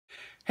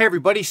Hey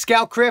everybody,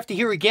 Scout Crafty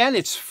here again.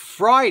 It's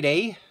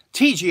Friday,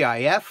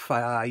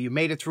 TGIF. You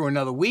made it through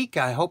another week.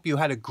 I hope you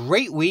had a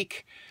great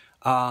week.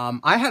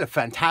 I had a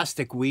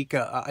fantastic week.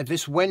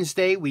 This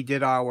Wednesday we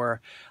did our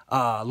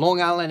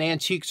Long Island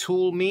Antique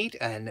Tool Meet,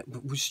 and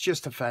it was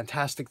just a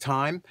fantastic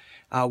time.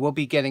 We'll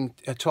be getting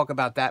to talk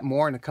about that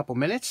more in a couple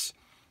minutes.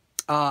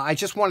 I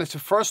just wanted to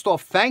first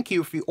off thank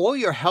you for all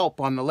your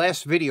help on the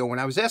last video when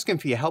I was asking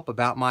for your help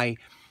about my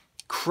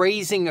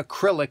crazing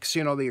acrylics,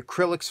 you know, the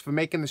acrylics for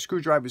making the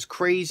screwdrivers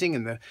crazing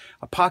and the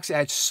epoxy. I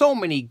had so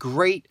many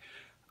great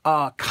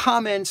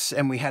comments,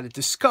 and we had a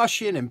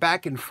discussion and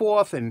back and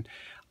forth and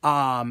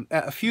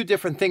a few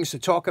different things to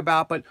talk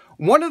about. But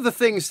one of the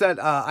things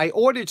that I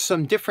ordered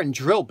some different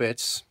drill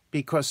bits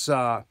because,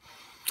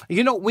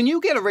 you know, when you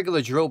get a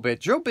regular drill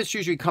bits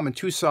usually come in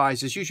two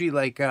sizes, usually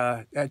like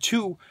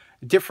two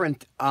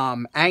different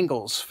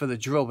angles for the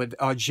drill bit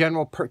are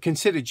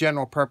considered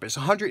general purpose.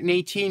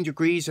 118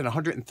 degrees and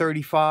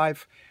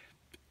 135.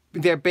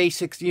 They're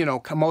basics, you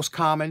know, most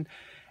common.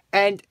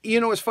 And, you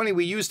know, it's funny,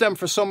 we use them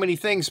for so many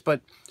things,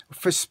 but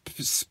for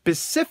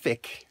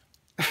specific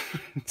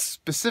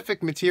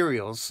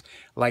materials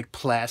like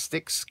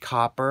plastics,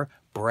 copper,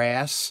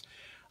 brass,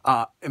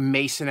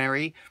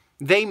 masonry,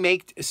 they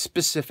make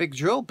specific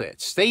drill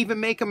bits. They even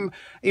make them,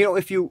 you know,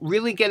 if you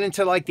really get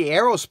into like the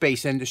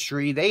aerospace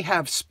industry, they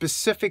have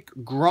specific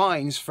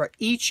grinds for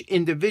each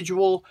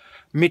individual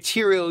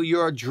material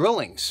you're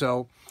drilling.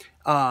 So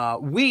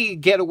we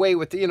get away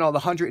with, you know, the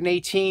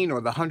 118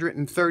 or the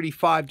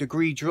 135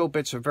 degree drill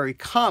bits are very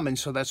common.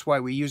 So that's why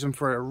we use them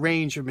for a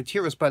range of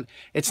materials, but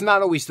it's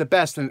not always the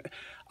best. And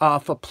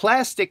for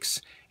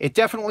plastics, it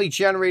definitely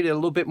generated a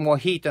little bit more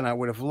heat than I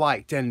would have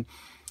liked. And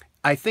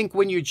I think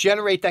when you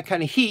generate that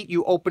kind of heat,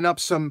 you open up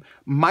some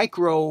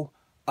micro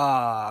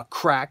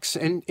cracks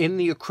in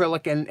the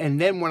acrylic. And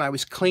then when I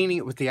was cleaning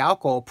it with the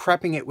alcohol,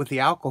 prepping it with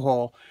the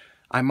alcohol,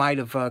 I might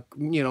have,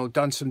 you know,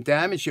 done some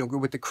damage, you know,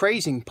 with the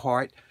crazing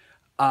part.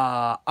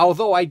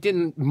 Although I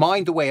didn't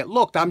mind the way it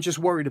looked, I'm just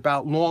worried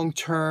about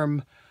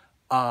long-term,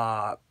 you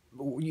know,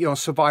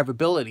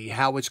 survivability,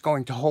 how it's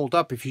going to hold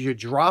up if you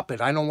drop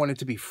it. I don't want it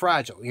to be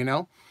fragile, you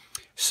know.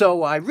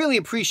 So I really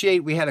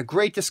appreciate, we had a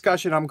great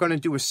discussion. I'm going to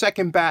do a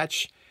second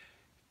batch,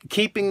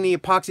 keeping the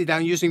epoxy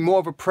down, using more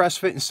of a press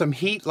fit and some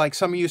heat like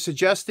some of you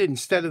suggested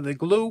instead of the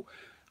glue.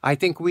 I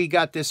think we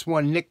got this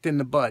one nicked in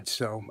the bud,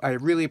 so I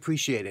really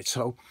appreciate it.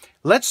 So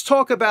let's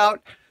talk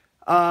about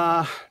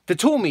the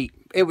tool meet.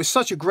 It was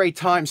such a great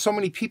time. So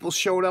many people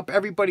showed up.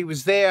 Everybody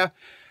was there,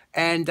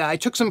 and I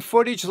took some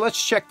footage.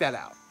 Let's check that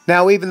out.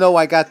 Now, even though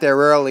I got there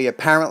early,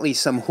 apparently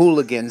some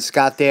hooligans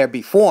got there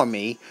before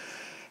me.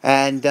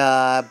 And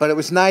but it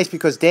was nice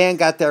because Dan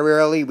got there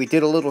early. We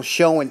did a little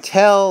show and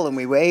tell, and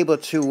we were able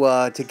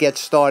to get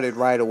started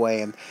right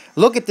away. And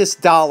look at this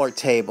dollar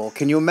table.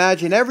 Can you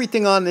imagine?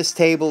 Everything on this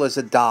table is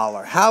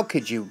 $1. How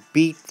could you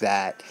beat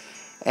that?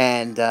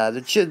 And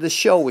the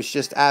show was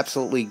just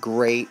absolutely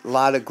great. A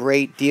lot of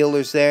great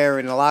dealers there,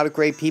 and a lot of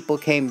great people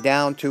came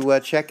down to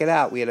check it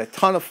out. We had a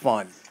ton of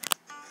fun.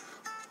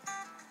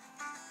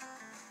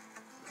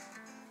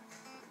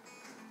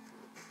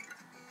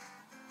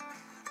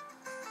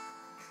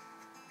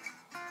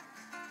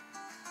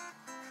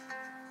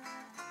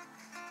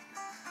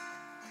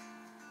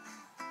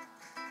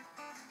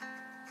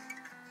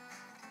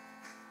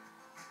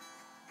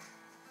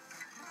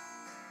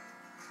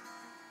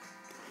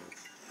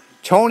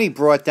 Tony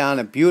brought down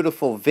a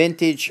beautiful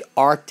vintage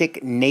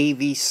Arctic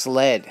Navy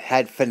sled,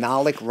 had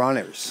phenolic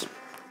runners.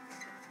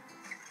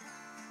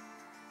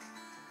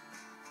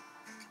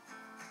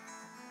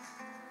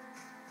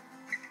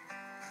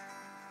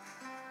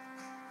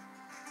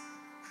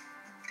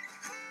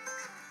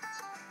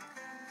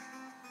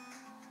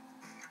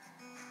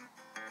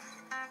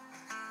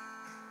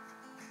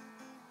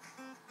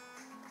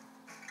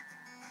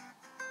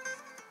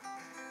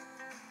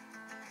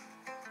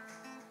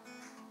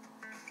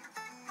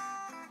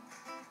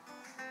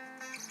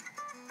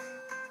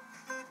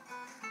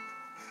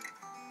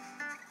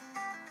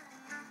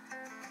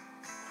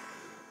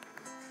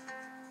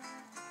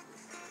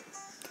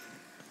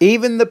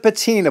 Even the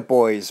Patina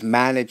boys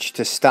managed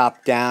to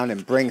stop down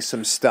and bring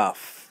some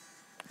stuff.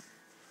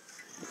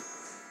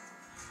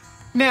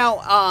 Now,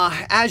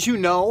 as you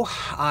know,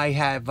 I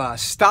have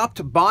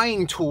stopped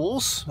buying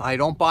tools. I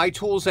don't buy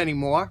tools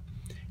anymore.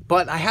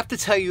 But I have to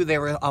tell you,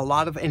 there are a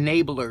lot of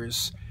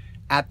enablers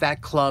at that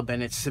club,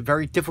 and it's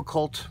very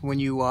difficult when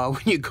you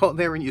go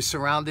there and you're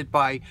surrounded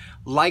by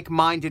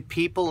like-minded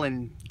people,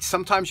 and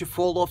sometimes you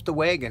fall off the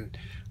wagon.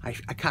 I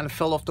kind of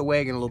fell off the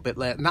wagon a little bit.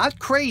 Not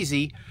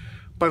crazy,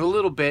 but a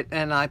little bit,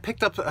 and I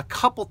picked up a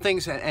couple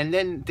things, and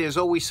then there's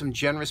always some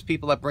generous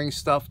people that bring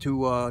stuff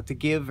to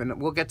give,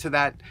 and we'll get to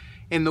that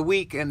in the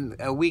week and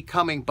a week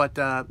coming. But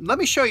let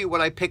me show you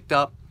what I picked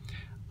up.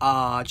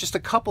 Just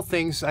a couple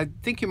things I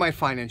think you might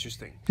find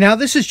interesting. Now,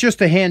 this is just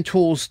the hand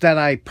tools that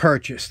I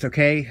purchased,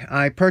 okay?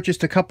 I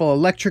purchased a couple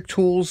electric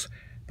tools,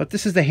 but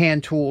this is the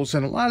hand tools,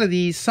 and a lot of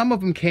these, some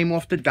of them came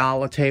off the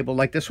dollar table,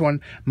 like this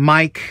one,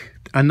 Mike,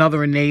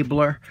 another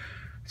enabler.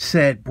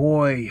 said,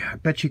 boy, I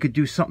bet you could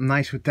do something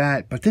nice with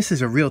that. But this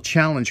is a real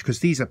challenge because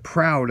these are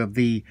proud of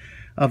the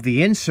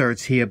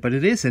inserts here, but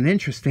it is an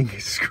interesting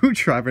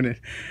screwdriver, and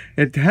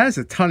it has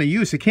a ton of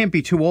use. It can't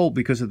be too old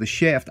because of the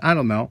shaft. I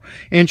don't know.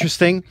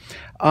 Interesting.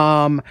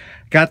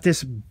 Got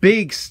this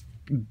big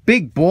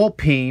ball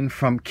peen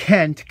from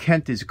Kent.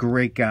 Kent is a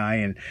great guy,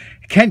 and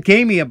Kent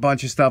gave me a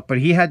bunch of stuff, but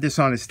he had this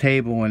on his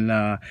table, and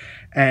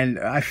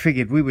I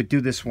figured we would do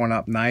this one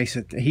up nice.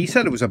 He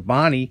said it was a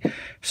Bonnie,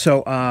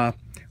 so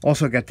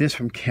also got this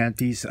from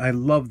Kent. I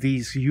love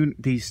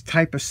these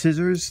type of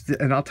scissors,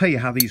 and I'll tell you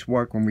how these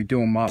work when we do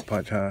them up.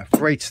 But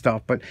great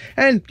stuff.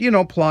 And you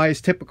know,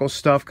 pliers, typical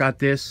stuff. Got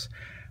this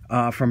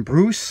from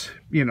Bruce.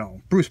 You know,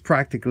 Bruce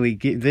practically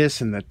gave this,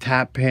 and the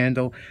tap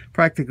handle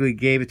practically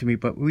gave it to me.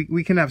 But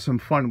we can have some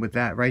fun with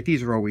that, right?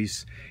 These are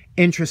always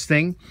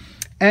interesting.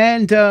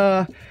 And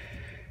go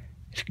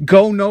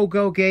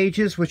no-go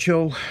gauges, which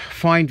you'll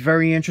find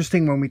very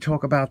interesting when we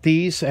talk about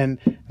these. And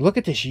look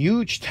at this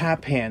huge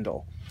tap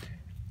handle.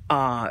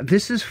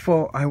 This is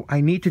for,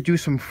 I need to do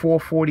some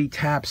 440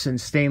 taps in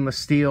stainless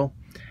steel.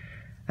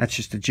 That's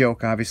just a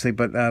joke, obviously,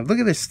 but look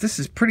at this. This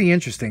is pretty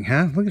interesting,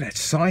 huh? Look at that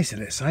size of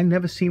this. I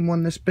never seen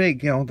one this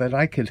big, you know, that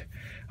I could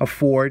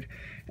afford.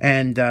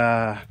 And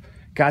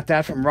got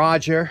that from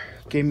Roger.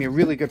 Gave me a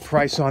really good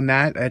price on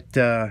that.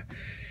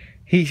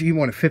 He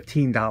wanted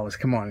 $15.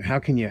 Come on, how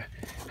can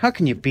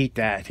you beat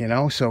that, you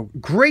know? So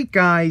great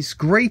guys,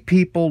 great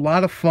people, a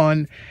lot of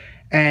fun.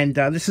 And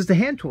this is the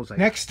hand tools.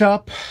 Next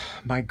up,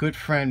 my good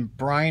friend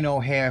Brian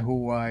O'Hare,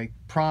 who I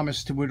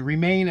promised would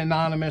remain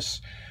anonymous.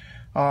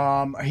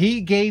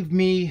 He gave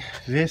me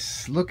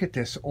this. Look at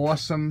this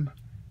awesome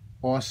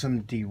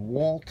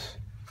DeWalt.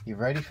 You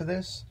ready for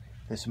this?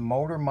 This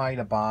motor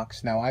miter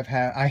box. Now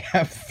I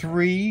have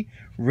 3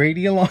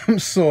 radial arm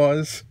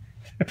saws.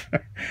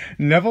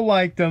 Never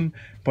liked them,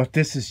 but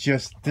this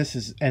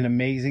is an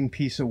amazing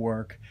piece of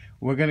work.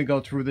 We're going to go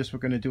through this. We're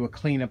going to do a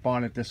cleanup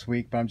on it this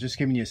week, but I'm just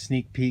giving you a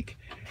sneak peek.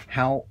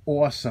 How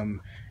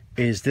awesome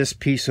is this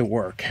piece of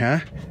work, huh?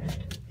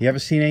 You ever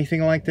seen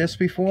anything like this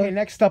before? Okay,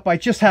 next up, I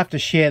just have to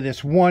share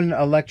this one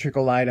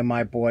electrical item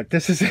I bought.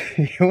 This is,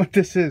 you know what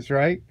this is,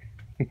 right?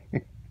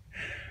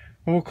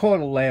 We'll call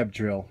it a lab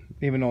drill,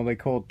 even though they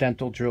call it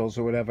dental drills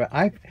or whatever.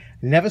 I've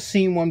never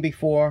seen one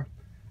before.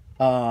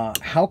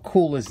 How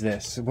cool is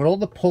this? With all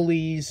the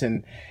pulleys,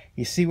 and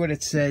you see what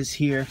it says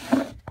here.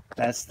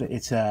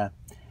 It's a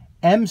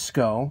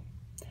Emesco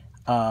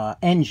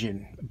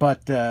engine,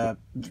 but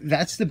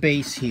that's the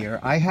base here.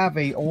 I have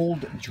a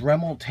old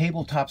Dremel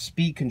tabletop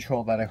speed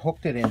control that I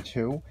hooked it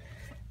into,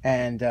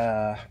 and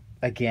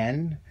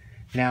again,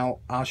 now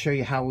I'll show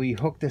you how we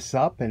hook this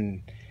up,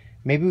 and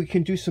maybe we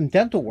can do some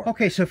dental work.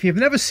 Okay, so if you've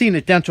never seen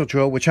a dental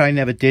drill, which I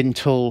never did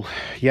until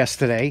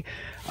yesterday,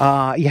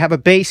 you have a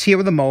base here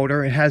with a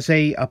motor. It has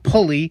a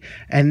pulley,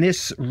 and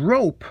this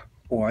rope,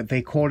 or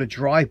they call it a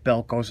drive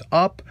belt, goes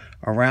up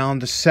around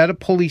the set of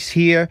pulleys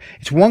here.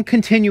 It's one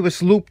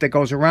continuous loop that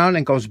goes around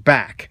and goes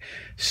back.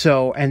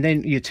 So, and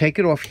then you take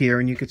it off here,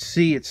 and you can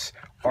see it's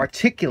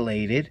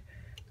articulated,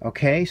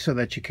 okay, so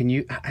that you can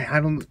use,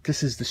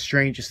 this is the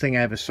strangest thing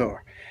I ever saw.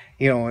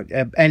 You know,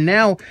 and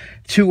now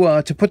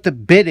to put the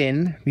bit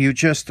in, you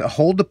just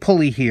hold the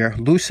pulley here,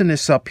 loosen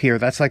this up here.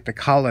 That's like the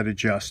collet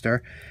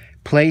adjuster.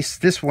 Place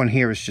this one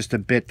here is just a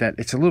bit that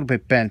it's a little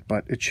bit bent,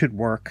 but it should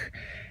work.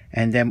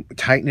 And then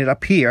tighten it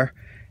up here,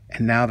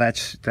 and now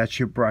that's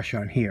your brush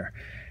on here.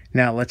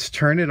 Now let's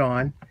turn it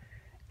on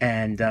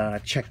and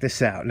check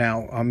this out.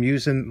 Now I'm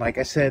using, like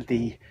I said,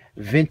 the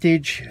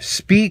vintage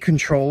speed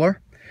controller.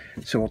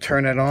 So we'll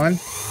turn it on.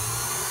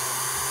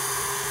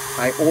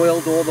 I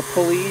oiled all the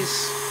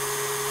pulleys.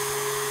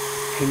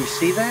 Can you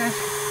see that?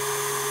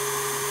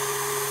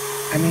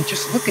 I mean,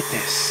 just look at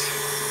this.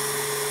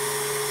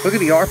 Look at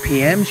the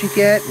RPMs you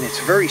get, and it's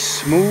very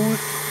smooth.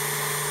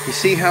 You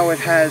see how it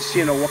has,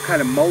 you know, what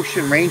kind of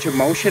motion, range of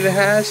motion it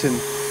has, and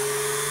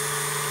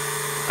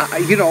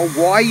you know,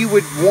 why you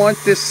would want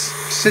this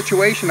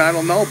situation, I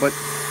don't know, but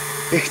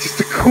it's just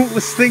the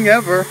coolest thing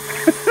ever.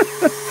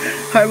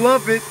 I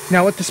love it.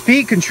 Now with the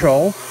speed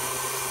control,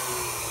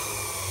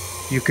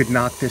 you could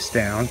knock this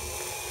down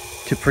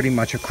to pretty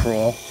much a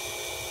crawl,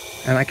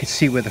 and I could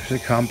see where this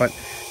would come, but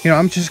you know,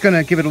 I'm just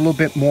gonna give it a little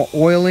bit more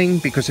oiling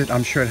because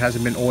I'm sure it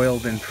hasn't been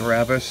oiled in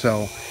forever.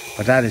 So,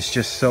 but that is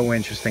just so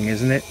interesting,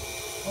 isn't it?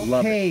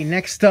 Love it.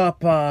 Next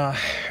up,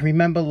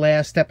 remember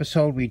last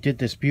episode we did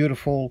this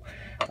beautiful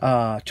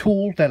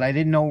tool that I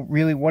didn't know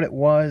really what it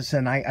was,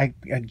 and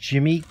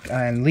Jimmy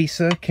and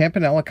Lisa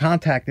Campanella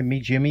contacted me.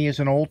 Jimmy is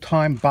an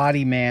old-time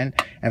body man,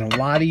 and a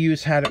lot of you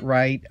had it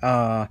right.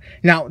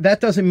 Now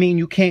that doesn't mean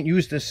you can't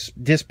use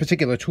this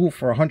particular tool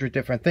for 100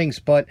 different things,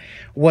 but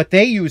what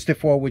they used it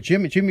for with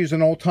Jimmy was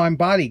an old-time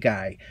body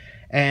guy,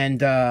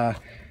 and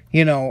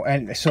you know,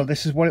 and so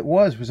this is what it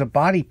was a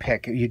body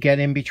pick. You get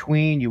in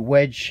between, you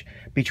wedge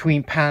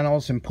between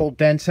panels and pull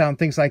dents out and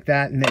things like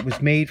that, and it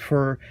was made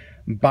for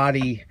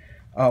body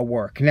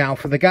work. Now,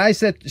 for the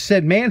guys that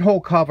said manhole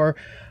cover,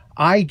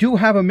 I do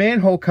have a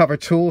manhole cover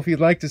tool if you'd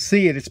like to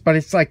see it. But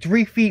it's like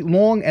 3 feet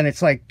long and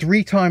it's like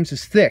 3 times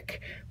as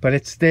thick.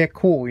 But they're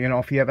cool, you know,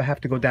 if you ever have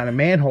to go down a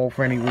manhole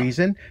for any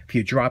reason, if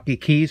you drop your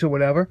keys or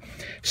whatever.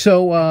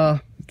 So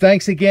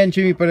thanks again,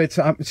 Jimmy. But it's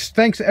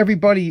thanks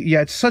everybody.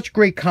 Yeah, it's such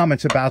great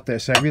comments about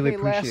this. I really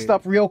appreciate it. Last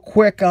up, real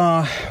quick,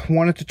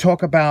 wanted to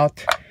talk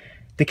about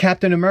the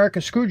Captain America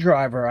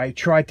screwdriver. I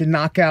tried to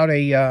knock out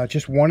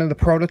just one of the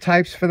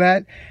prototypes for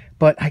that.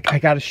 But I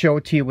got to show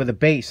it to you with a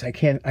base. I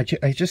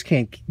just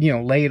can't, you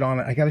know, lay it on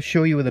it. I got to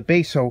show you with a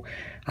base. So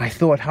I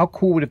thought, how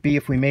cool would it be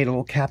if we made a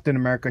little Captain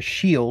America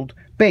shield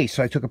base?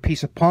 So I took a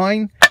piece of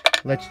pine.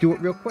 Let's do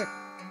it real quick.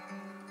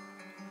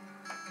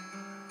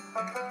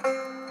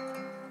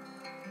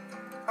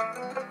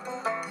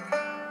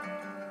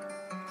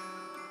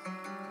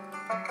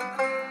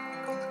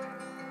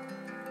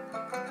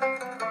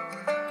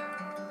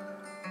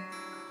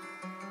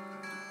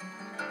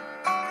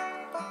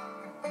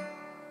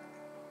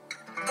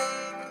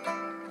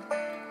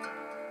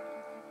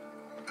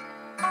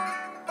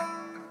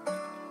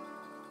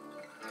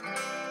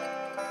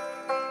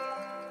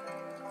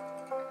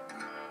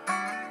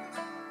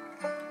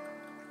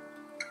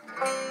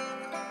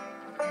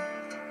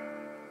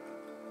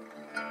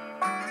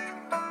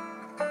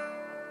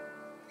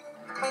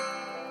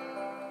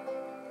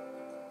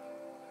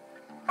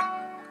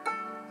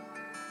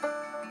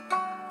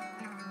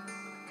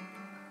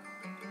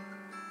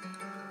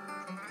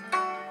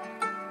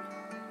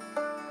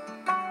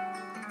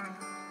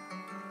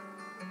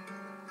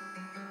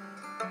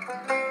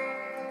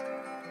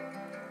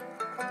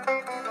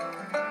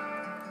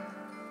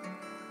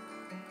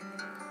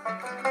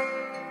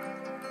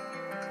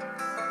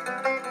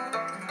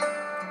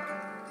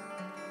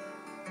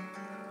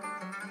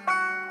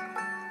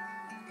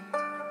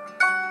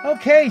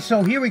 Okay,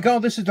 so here we go.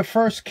 This is the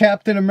first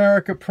Captain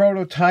America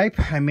prototype.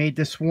 I made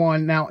this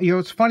one. Now, you know,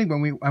 it's funny,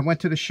 when I went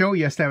to the show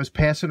yesterday, I was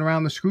passing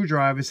around the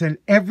screwdrivers, and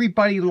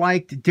everybody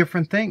liked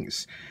different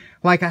things.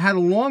 Like, I had a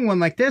long one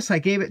like this. I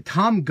gave it,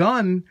 Tom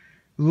Gunn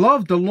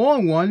loved the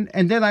long one,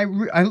 and then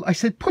I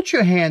said, put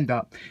your hand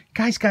up.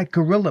 Guy's got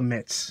gorilla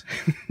mitts.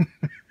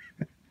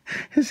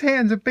 His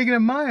hands are bigger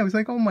than mine. I was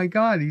like, oh my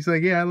God. He's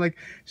like, yeah,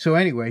 so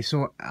anyway,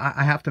 so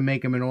I have to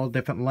make them in all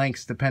different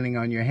lengths depending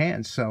on your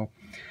hands. So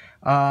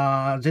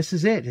this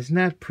is it. Isn't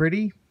that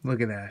pretty? Look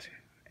at that.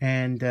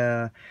 And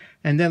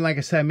then, like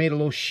I said, I made a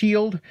little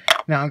shield.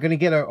 Now I'm going to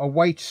get a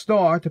white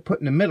star to put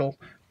in the middle,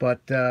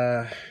 but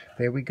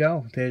there we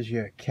go. There's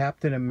your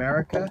Captain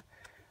America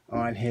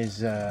on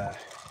his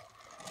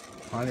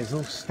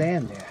little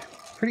stand there.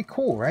 Pretty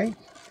cool, right?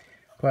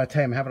 But I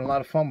tell you, I'm having a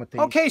lot of fun with these.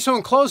 Okay, so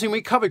in closing,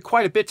 we covered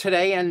quite a bit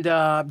today, and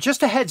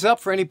just a heads up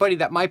for anybody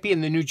that might be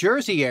in the New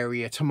Jersey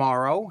area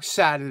tomorrow,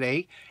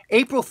 Saturday,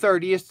 April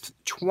 30th,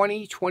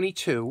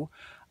 2022,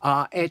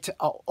 at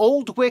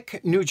Oldwick,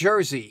 New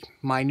Jersey.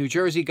 My New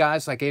Jersey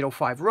guys like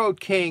 805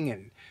 Road King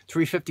and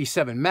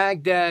 357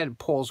 Magdad,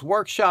 Paul's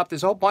Workshop.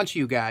 There's a whole bunch of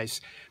you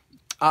guys.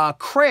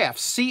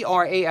 Crafts,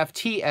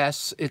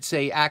 C-R-A-F-T-S, it's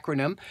a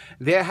acronym.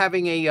 They're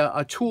having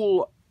a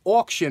tool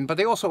auction, but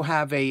they also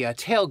have a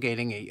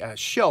tailgating, a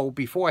show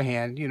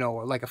beforehand, you know,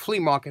 like a flea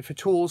market for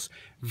tools.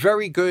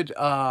 Very good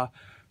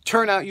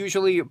turnout,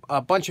 usually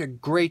a bunch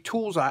of great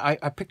tools. I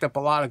picked up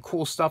a lot of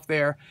cool stuff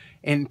there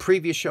in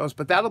previous shows,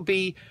 but that'll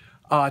be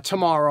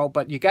tomorrow.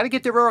 But you got to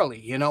get there early.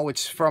 You know,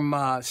 it's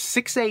from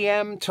 6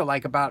 a.m. to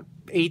like about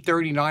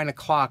 8:30, 9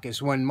 o'clock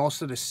is when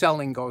most of the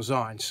selling goes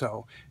on.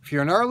 So if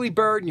you're an early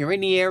bird and you're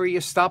in the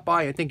area, stop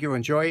by. I think you'll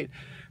enjoy it.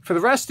 For the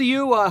rest of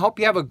you, I hope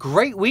you have a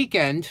great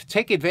weekend.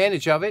 Take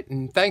advantage of it.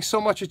 And thanks so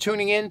much for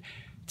tuning in.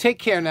 Take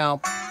care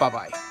now.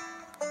 Bye-bye.